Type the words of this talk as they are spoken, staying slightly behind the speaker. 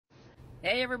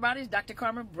Hey everybody, it's Dr.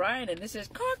 Carmen Bryant, and this is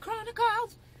Car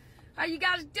Chronicles. How you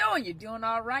guys doing? You're doing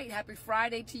all right? Happy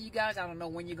Friday to you guys. I don't know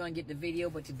when you're going to get the video,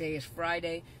 but today is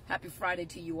Friday. Happy Friday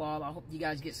to you all. I hope you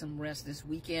guys get some rest this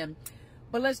weekend.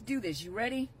 But let's do this. You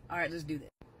ready? All right, let's do this.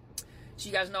 So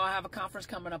you guys know I have a conference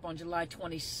coming up on July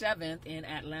 27th in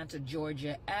Atlanta,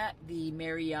 Georgia at the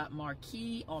Marriott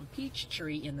Marquis on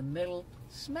Peachtree in the middle,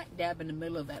 smack dab in the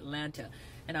middle of Atlanta.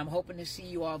 And I'm hoping to see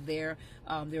you all there.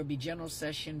 There'll be general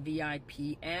session,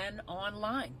 VIP, and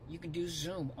online. You can do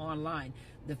Zoom online.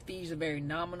 The fees are very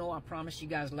nominal. I promised you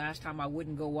guys last time I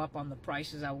wouldn't go up on the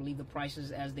prices. I will leave the prices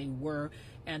as they were.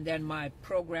 And then my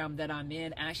program that I'm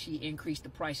in actually increased the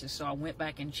prices. So I went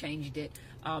back and changed it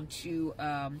to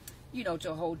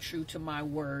hold true to my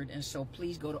word. And so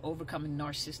please go to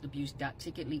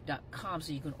overcomingnarcissistabuse.ticketleap.com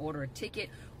so you can order a ticket,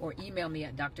 or email me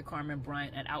at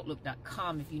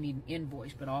drcarmenbryant@outlook.com if you need an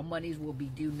invoice. But all monies will be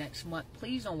due next month.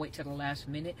 Please don't wait till the last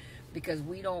minute, because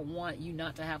we don't want you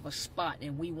not to have a spot,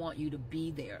 and we want you to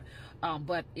be there.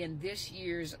 But in this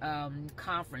year's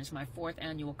conference, my 4th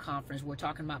annual conference, we're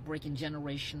talking about breaking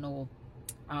generational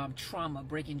trauma,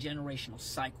 breaking generational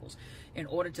cycles. In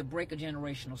order to break a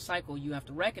generational cycle, you have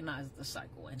to recognize the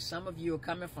cycle. And some of you are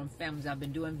coming from families. I've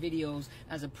been doing videos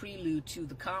as a prelude to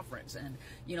the conference, and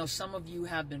some of you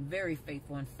have been very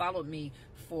faithful and followed me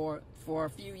for a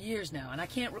few years now. And I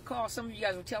can't recall. Some of you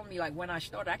guys were telling me like when I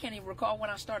started. I can't even recall when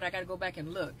I started. I got to go back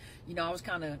and look. I was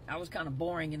kind of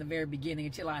boring in the very beginning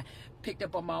until I picked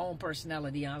up on my own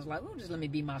personality. And I was like, well, just let me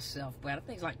be myself. But I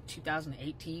think it's like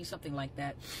 2018, something like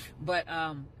that. But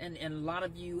and a lot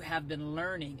of you have been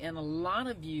learning, and a lot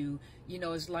of you,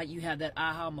 it's like you had that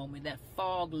aha moment, that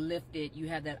fog lifted, you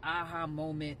had that aha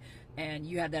moment, and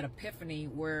you had that epiphany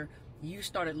where you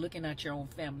started looking at your own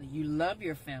family. You love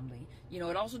your family.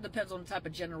 It also depends on the type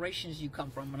of generations you come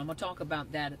from, and I'm going to talk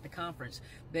about that at the conference.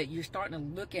 That you're starting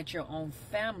to look at your own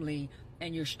family,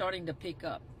 and you're starting to pick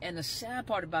up. And the sad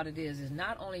part about it is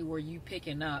not only were you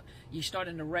picking up, you're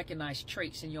starting to recognize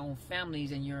traits in your own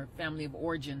families and your family of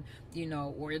origin,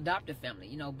 or adoptive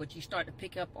family, but you start to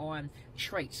pick up on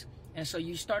traits. And so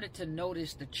you started to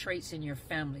notice the traits in your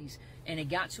families, and it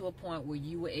got to a point where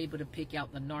you were able to pick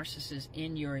out the narcissist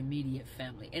in your immediate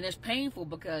family. And it's painful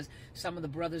because some of the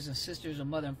brothers and sisters or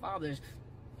mother and fathers,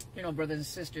 brothers and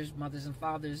sisters, mothers and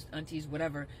fathers, aunties,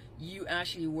 whatever, you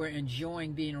actually were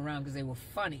enjoying being around because they were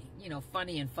funny,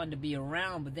 funny and fun to be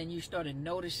around. But then you started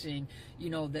noticing,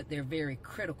 that they're very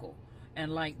critical,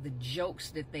 and like the jokes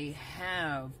that they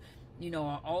have,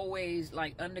 are always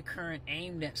like undercurrent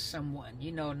aimed at someone.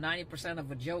 90%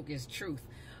 of a joke is truth.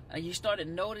 You started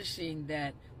noticing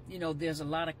that, there's a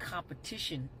lot of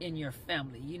competition in your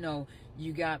family. You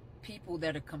got people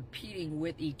that are competing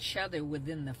with each other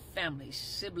within the family,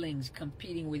 siblings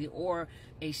competing with you, or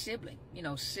a sibling,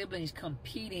 siblings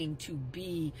competing to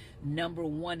be number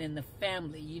one in the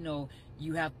family. You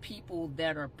have people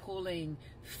that are pulling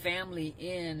family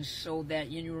in so that,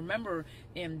 you remember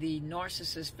in the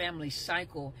narcissist family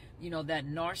cycle, that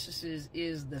narcissist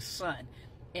is the son.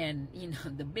 And,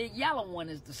 the big yellow one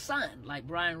is the son, like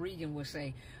Brian Regan would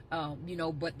say,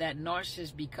 but that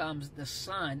narcissist becomes the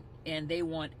son, and they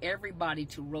want everybody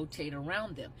to rotate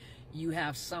around them. You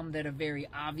have some that are very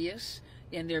obvious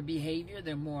in their behavior.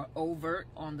 They're more overt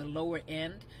on the lower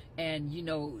end. And,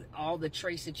 all the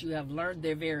traits that you have learned,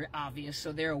 they're very obvious.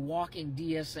 So they're a walking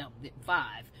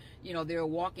DSM-5. They're a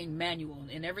walking manual,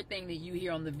 and everything that you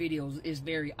hear on the videos is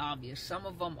very obvious. Some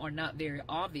of them are not very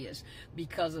obvious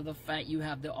because of the fact you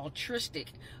have the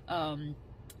altruistic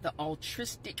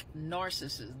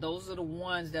narcissists. Those are the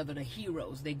ones that are the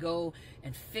heroes. They go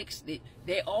and fix it.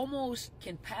 They almost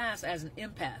can pass as an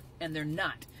empath, and they're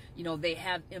not. They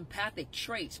have empathic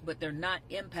traits, but they're not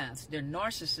empaths. They're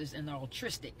narcissists, and they're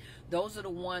altruistic. Those are the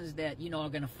ones that, are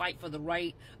going to fight for the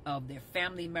right of their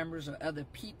family members or other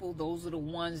people. Those are the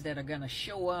ones that are going to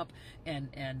show up and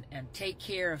take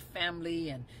care of family,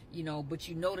 and, but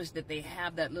you notice that they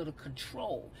have that little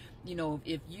control.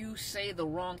 If you say the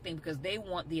wrong thing, because they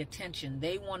want the attention,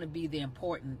 they want to be the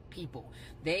important people.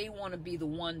 They want to be the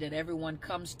one that everyone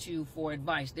comes to for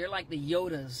advice. They're like the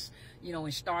Yodas,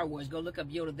 in Star Wars. Go look up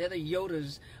Yoda. They're the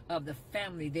Yodas of the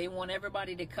family. They want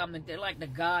everybody to come, and they're like the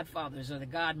godfathers or the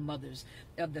godmothers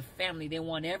of the family. They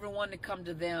want everyone to come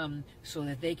to them so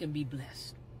that they can be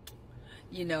blessed.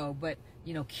 But,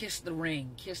 kiss the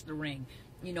ring, kiss the ring.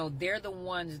 They're the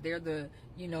ones, they're the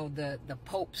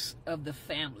popes of the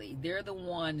family. They're the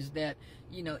ones that,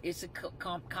 it's a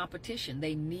competition.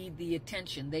 They need the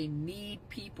attention. They need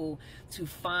people to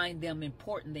find them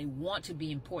important. They want to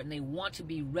be important. They want to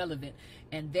be relevant.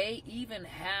 And they even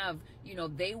have,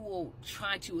 they will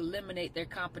try to eliminate their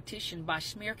competition by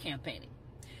smear campaigning.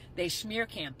 They smear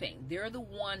campaign. They're the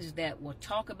ones that will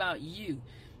talk about you,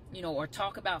 you know, or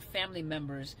talk about family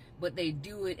members, but they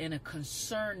do it in a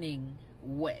concerning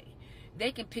way.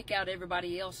 They can pick out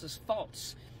everybody else's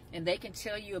faults, and they can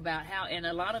tell you about how, and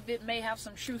a lot of it may have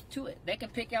some truth to it. They can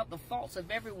pick out the faults of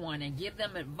everyone and give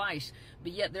them advice,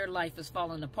 but yet their life is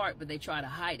falling apart, but they try to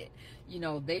hide it. You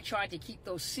know, they try to keep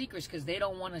those secrets because they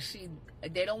don't want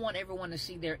everyone to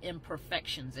see their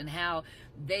imperfections and how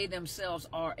they themselves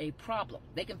are a problem.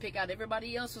 They can pick out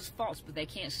everybody else's faults, but they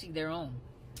can't see their own.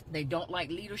 They don't like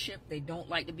leadership. They don't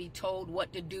like to be told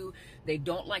what to do. They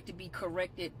don't like to be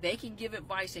corrected. They can give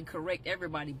advice and correct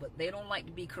everybody, but they don't like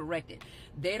to be corrected.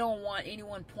 They don't want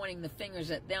anyone pointing the fingers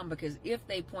at them, because if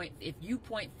you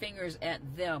point fingers at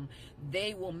them,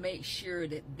 they will make sure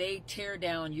that they tear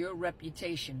down your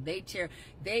reputation.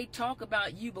 They talk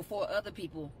about you before other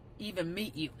people even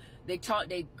meet you. Because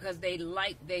they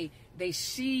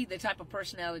see the type of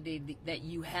personality that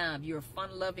you have. You're a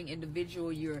fun-loving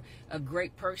individual, you're a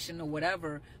great person or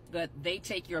whatever, but they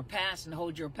take your past and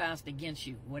hold your past against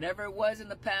you. Whatever it was in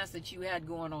the past that you had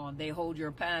going on, they hold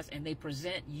your past and they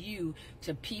present you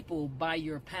to people by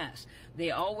your past.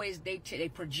 They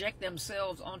project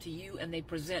themselves onto you, and they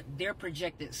present their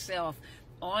projected self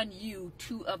on you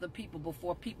to other people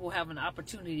before people have an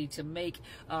opportunity to make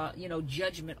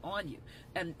judgment on you.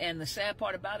 And the sad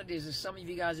part about it is some of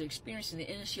you guys are experiencing it,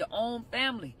 and it's your own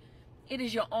family. It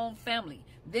is your own family.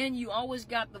 Then you always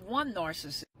got the one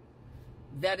narcissist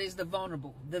that is the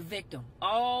vulnerable, the victim.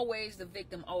 Always the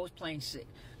victim, always playing sick.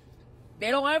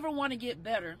 They don't ever want to get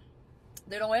better.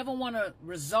 They don't ever want to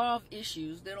resolve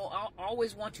issues. They don't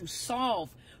always want to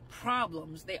solve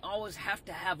problems. They always have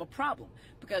to have a problem,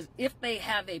 because if they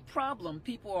have a problem,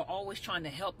 people are always trying to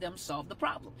help them solve the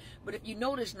problem. But if you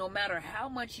notice, no matter how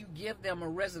much you give them a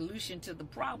resolution to the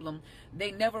problem,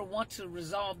 they never want to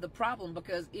resolve the problem,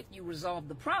 because if you resolve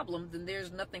the problem, then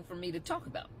there's nothing for me to talk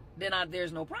about. Then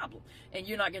there's no problem, and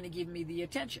you're not going to give me the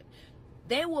attention.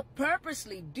 They will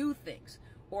purposely do things,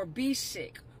 or be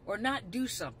sick, or not do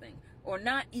something, or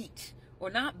not eat, or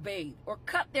not bathe, or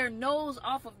cut their nose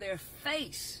off of their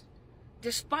face,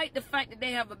 despite the fact that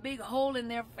they have a big hole in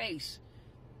their face,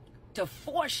 to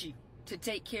force you to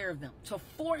take care of them, to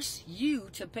force you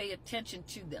to pay attention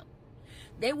to them.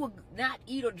 They will not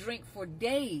eat or drink for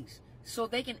days so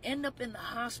they can end up in the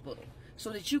hospital, so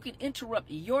that you can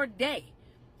interrupt your day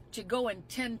to go and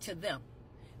tend to them.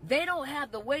 They don't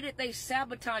have the way that they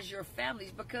sabotage your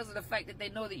families because of the fact that they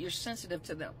know that you're sensitive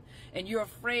to them and you're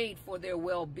afraid for their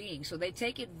well-being. So they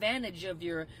take advantage of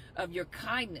your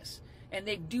kindness, and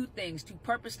they do things to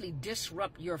purposely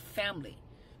disrupt your family.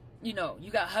 You know,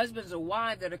 you got husbands or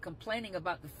wives that are complaining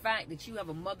about the fact that you have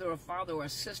a mother or father or a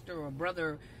sister or a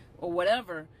brother or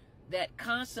whatever that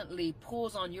constantly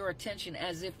pulls on your attention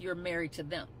as if you're married to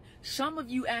them. Some of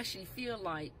you actually feel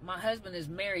like, my husband is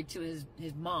married to his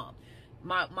mom.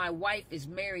 My wife is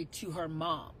married to her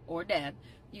mom or dad,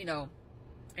 you know,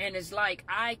 and it's like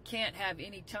I can't have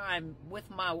any time with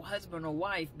my husband or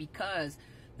wife because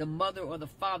the mother or the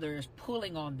father is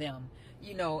pulling on them,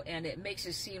 you know, and it makes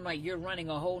it seem like you're running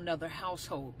a whole nother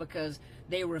household because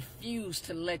they refuse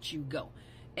to let you go.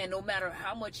 And no matter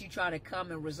how much you try to come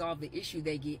and resolve the issue,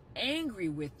 they get angry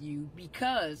with you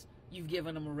because you've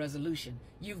given them a resolution.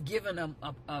 You've given them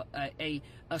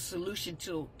a solution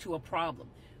to a problem.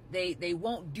 They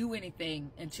won't do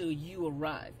anything until you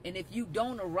arrive. And if you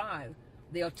don't arrive,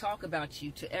 they'll talk about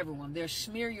you to everyone. They'll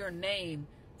smear your name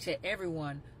to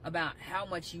everyone about how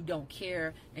much you don't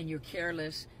care and you're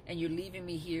careless and you're leaving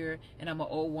me here and I'm an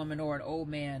old woman or an old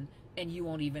man and you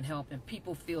won't even help. And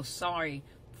people feel sorry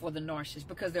for the narcissist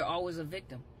because they're always a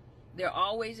victim. They're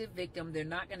always a victim. They're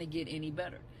not going to get any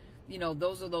better. You know,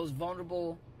 those are those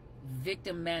vulnerable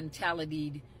victim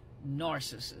mentality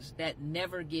narcissists that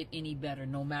never get any better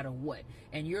no matter what.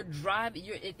 And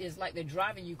it is like they're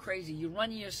driving you crazy. You're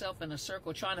running yourself in a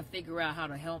circle trying to figure out how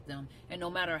to help them, and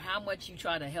no matter how much you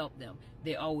try to help them,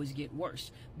 they always get worse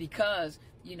because,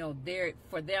 you know,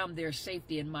 for them there's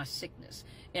safety in my sickness.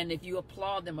 And if you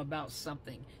applaud them about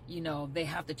something, you know, they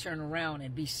have to turn around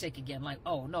and be sick again, like,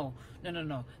 oh no,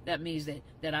 that means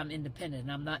that I'm independent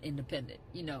and I'm not independent.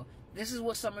 You know, this is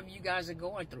what some of you guys are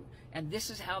going through, and this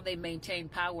is how they maintain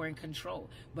power and control.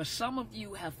 But some of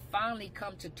you have finally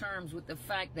come to terms with the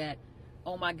fact that,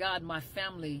 oh my God, my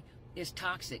family is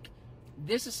toxic.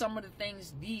 These are some of the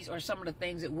things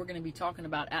that we're going to be talking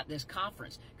about at this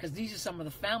conference, because these are some of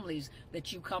the families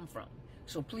that you come from.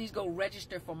 So please go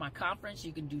register for my conference.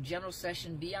 You can do general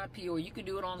session, VIP, or you can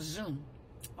do it on Zoom.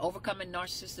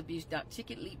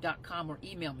 OvercomingNarcissistAbuse.ticketleap.com, or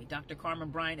email me,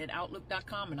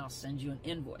 drcarmenbryant@outlook.com, and I'll send you an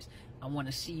invoice. I want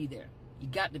to see you there. You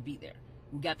got to be there.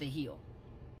 We got to heal.